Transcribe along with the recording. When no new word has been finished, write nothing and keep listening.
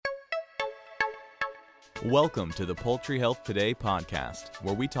Welcome to the Poultry Health Today podcast,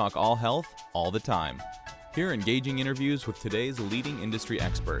 where we talk all health, all the time. Hear engaging interviews with today's leading industry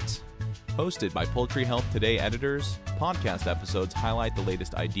experts. Hosted by Poultry Health Today editors, podcast episodes highlight the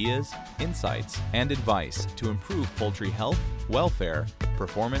latest ideas, insights, and advice to improve poultry health, welfare,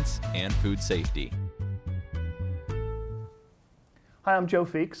 performance, and food safety. Hi, I'm Joe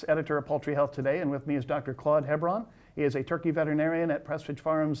Feeks, editor of Poultry Health Today, and with me is Dr. Claude Hebron. He is a turkey veterinarian at Prestridge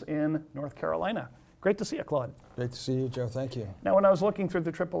Farms in North Carolina. Great to see you, Claude. Great to see you, Joe. Thank you. Now, when I was looking through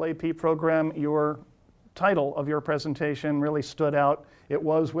the AAAP program, your title of your presentation really stood out. It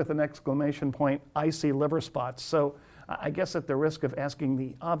was with an exclamation point, icy liver spots. So I guess at the risk of asking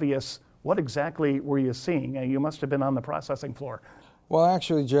the obvious, what exactly were you seeing? You must have been on the processing floor. Well,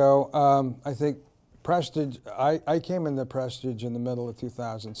 actually, Joe, I think Prestridge, I came into Prestridge in the middle of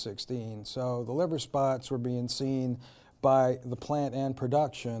 2016. So the liver spots were being seen by the plant and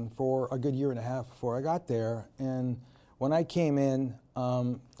production for a good year and a half before I got there. And when I came in,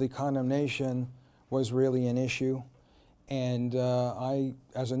 the condemnation was really an issue. And I,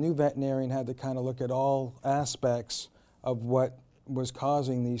 as a new veterinarian, had to kind of look at all aspects of what was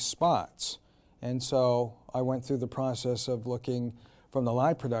causing these spots. And so I went through the process of looking from the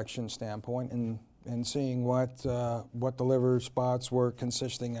live production standpoint and seeing what the liver spots were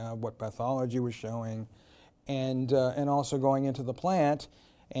consisting of, what pathology was showing, and also going into the plant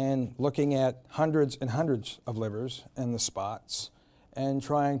and looking at hundreds and hundreds of livers and the spots and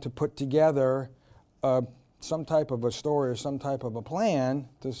trying to put together some type of a story or some type of a plan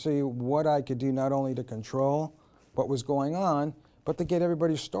to see what I could do not only to control what was going on, but to get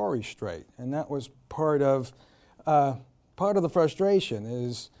everybody's story straight. And that was part of the frustration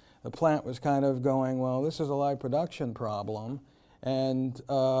is the plant was kind of going, well, this is a live production problem, and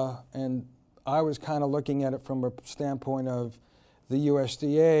I was kind of looking at it from a standpoint of the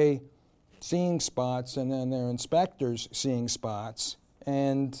USDA seeing spots and then their inspectors seeing spots,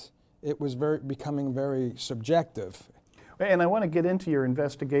 and it was becoming very subjective. And I want to get into your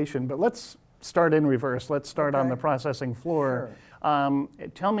investigation, but let's start in reverse. Let's start on the processing floor. Sure.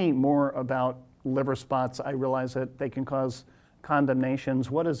 Tell me more about liver spots. I realize that they can cause condemnations.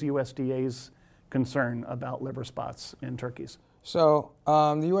 What is USDA's concern about liver spots in turkeys? So the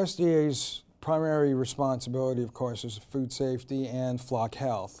USDA's primary responsibility, of course, is food safety and flock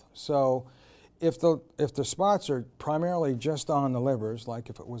health. So if the spots are primarily just on the livers,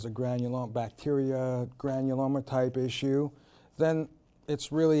 like if it was a bacteria granuloma type issue, then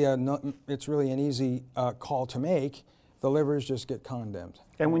it's really an easy call to make. The livers just get condemned.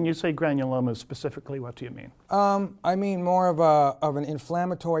 And when you say granulomas, specifically, what do you mean? I mean more of an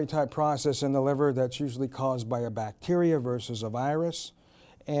inflammatory type process in the liver that's usually caused by a bacteria versus a virus.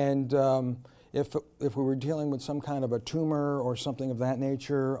 And if we were dealing with some kind of a tumor or something of that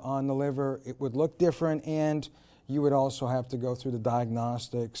nature on the liver, it would look different, and you would also have to go through the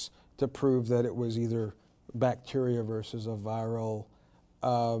diagnostics to prove that it was either bacteria versus a viral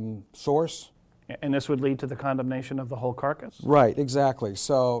source. And this would lead to the condemnation of the whole carcass? Right, exactly.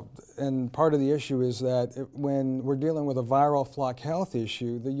 So, and part of the issue is that when we're dealing with a viral flock health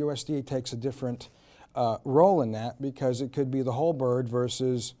issue, the USDA takes a different role in that, because it could be the whole bird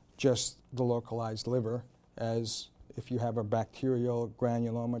versus just the localized liver. As if you have a bacterial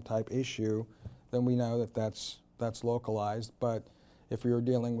granuloma type issue, then we know that that's localized. But if you're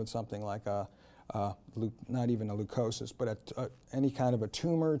dealing with something like not even a leukosis, but any kind of a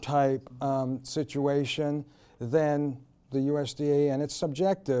tumor type situation, then the USDA, and it's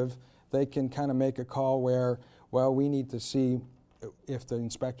subjective, they can kind of make a call where, well, we need to see if the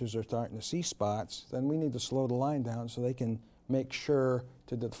inspectors are starting to see spots, then we need to slow the line down so they can make sure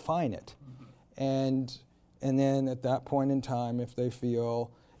to define it. And then at that point in time, if they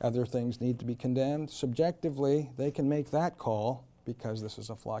feel other things need to be condemned, subjectively, they can make that call, because this is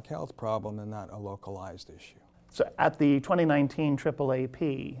a flock health problem and not a localized issue. So at the 2019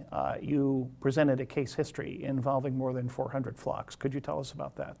 AAAP, you presented a case history involving more than 400 flocks. Could you tell us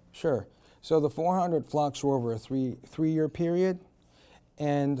about that? Sure. So the 400 flocks were over a three-year period,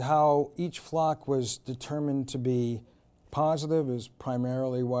 and how each flock was determined to be positive is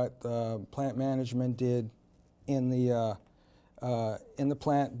primarily what plant management did in the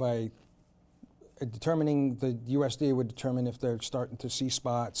plant by determining. The USDA would determine if they're starting to see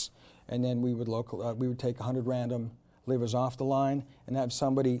spots, and then we would take 100 random livers off the line and have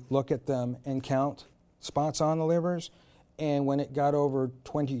somebody look at them and count spots on the livers. And when it got over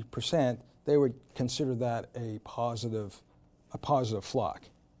 20%, they would consider that a positive flock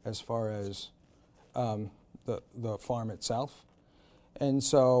as far as the farm itself. And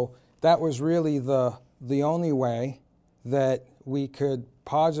so that was really the only way that we could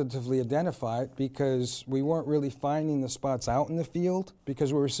positively identify it because we weren't really finding the spots out in the field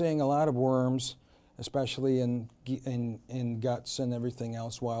because we were seeing a lot of worms, especially in guts and everything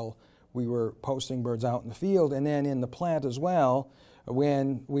else while we were posting birds out in the field. And then in the plant as well,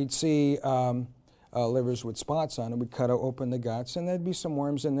 when we'd see livers with spots on it, we'd cut open the guts, and there'd be some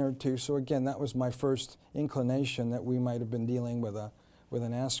worms in there too. So again, that was my first inclination that we might have been dealing with an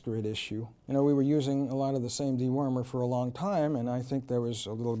ascarid issue. You know, we were using a lot of the same dewormer for a long time, and I think there was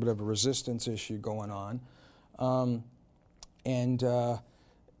a little bit of a resistance issue going on. And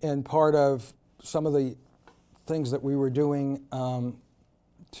part of some of the things that we were doing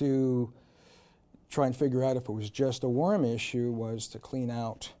to try and figure out if it was just a worm issue was to clean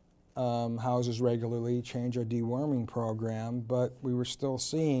out houses regularly, change our deworming program, but we were still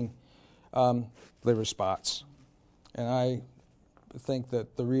seeing liver spots. And I think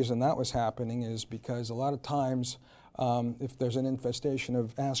that the reason that was happening is because a lot of times if there's an infestation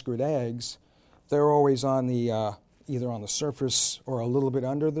of ascarid eggs, they're always on the either on the surface or a little bit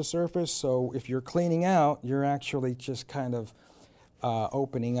under the surface. So if you're cleaning out, you're actually just kind of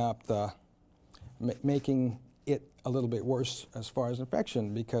opening up making it a little bit worse as far as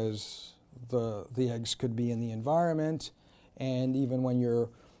infection because the eggs could be in the environment, and even when you're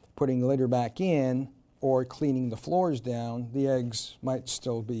putting litter back in or cleaning the floors down, the eggs might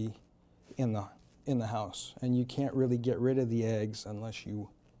still be in the house, and you can't really get rid of the eggs unless you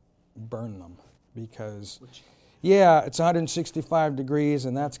burn them because yeah, it's 165 degrees,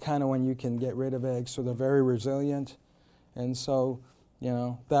 and that's kind of when you can get rid of eggs, so they're very resilient. And so, you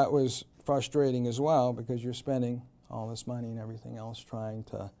know, that was frustrating as well because you're spending all this money and everything else trying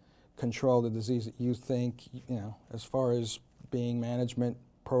to control the disease that you think, you know, as far as being management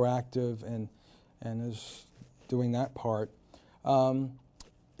proactive and is doing that part,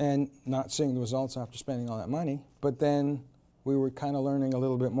 and not seeing the results after spending all that money. But then we were kind of learning a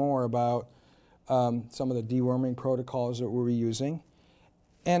little bit more about some of the deworming protocols that we were using,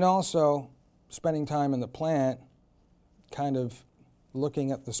 and also spending time in the plant kind of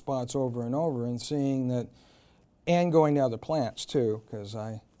looking at the spots over and over and seeing that, and going to other plants too, because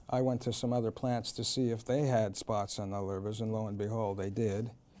I went to some other plants to see if they had spots on the livers, and lo and behold, they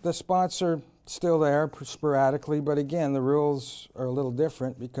did. The spots are still there sporadically, but again, the rules are a little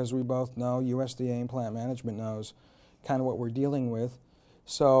different because we both know, USDA and plant management knows kind of what we're dealing with.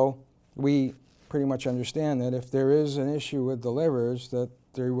 So we pretty much understand that if there is an issue with the livers, that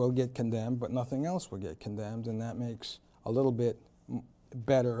they will get condemned, but nothing else will get condemned, and that makes a little bit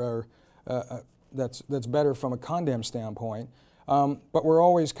better, or that's better from a condemn standpoint. But we're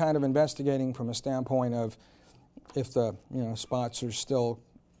always kind of investigating from a standpoint of if the spots are still,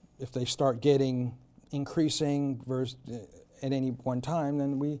 if they start getting increasing at any one time,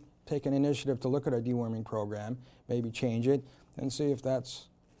 then we take an initiative to look at our deworming program, maybe change it, and see if they're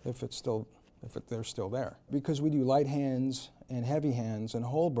still there. Because we do light hands and heavy hands and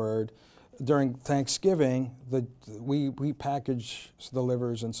whole bird, during Thanksgiving, we package the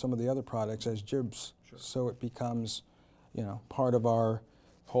livers and some of the other products as jibs, sure. So it becomes, part of our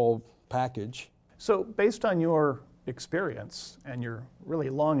whole package. So based on your experience and your really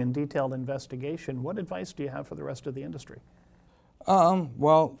long and detailed investigation, what advice do you have for the rest of the industry?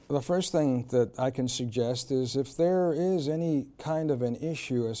 Well, the first thing that I can suggest is if there is any kind of an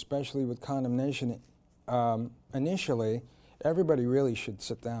issue, especially with condemnation initially, everybody really should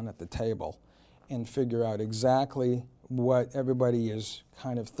sit down at the table and figure out exactly what everybody is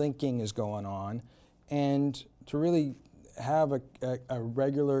kind of thinking is going on, and to really have a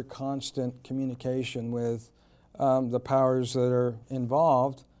regular, constant communication with the powers that are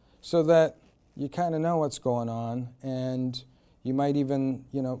involved so that you kind of know what's going on, and you might even,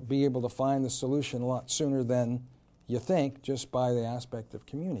 be able to find the solution a lot sooner than you think just by the aspect of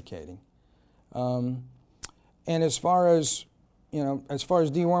communicating. And as far as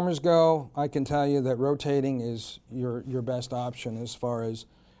dewormers go, I can tell you that rotating is your best option as far as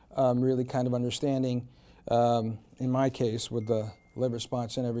really kind of understanding, in my case, with the liver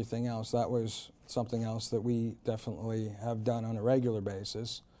spots and everything else, that was something else that we definitely have done on a regular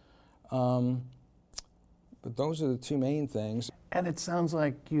basis. But those are the two main things. And it sounds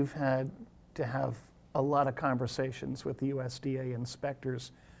like you've had to have a lot of conversations with the USDA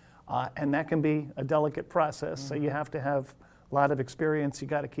inspectors, and that can be a delicate process, so you have to have a lot of experience, you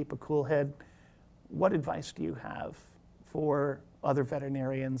got to keep a cool head. What advice do you have for other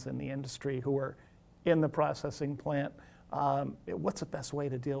veterinarians in the industry who are in the processing plant? What's the best way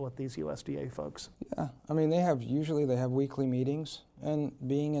to deal with these USDA folks? Yeah, I mean, usually they have weekly meetings, and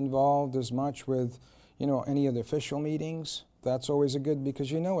being involved as much with, any of the official meetings, that's always a good,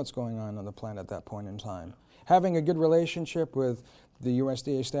 because you know what's going on the plant at that point in time. Having a good relationship with the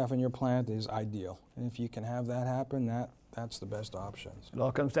USDA staff in your plant is ideal. And if you can have that happen, that's the best option. It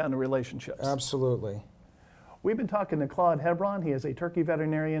all comes down to relationships. Absolutely. We've been talking to Claude Hebron. He is a turkey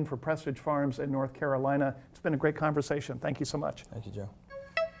veterinarian for Prestige Farms in North Carolina. It's been a great conversation. Thank you so much. Thank you, Joe.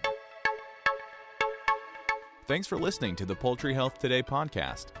 Thanks for listening to the Poultry Health Today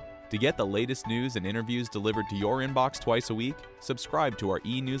podcast. To get the latest news and interviews delivered to your inbox twice a week, subscribe to our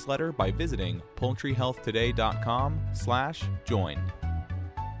e-newsletter by visiting poultryhealthtoday.com/join.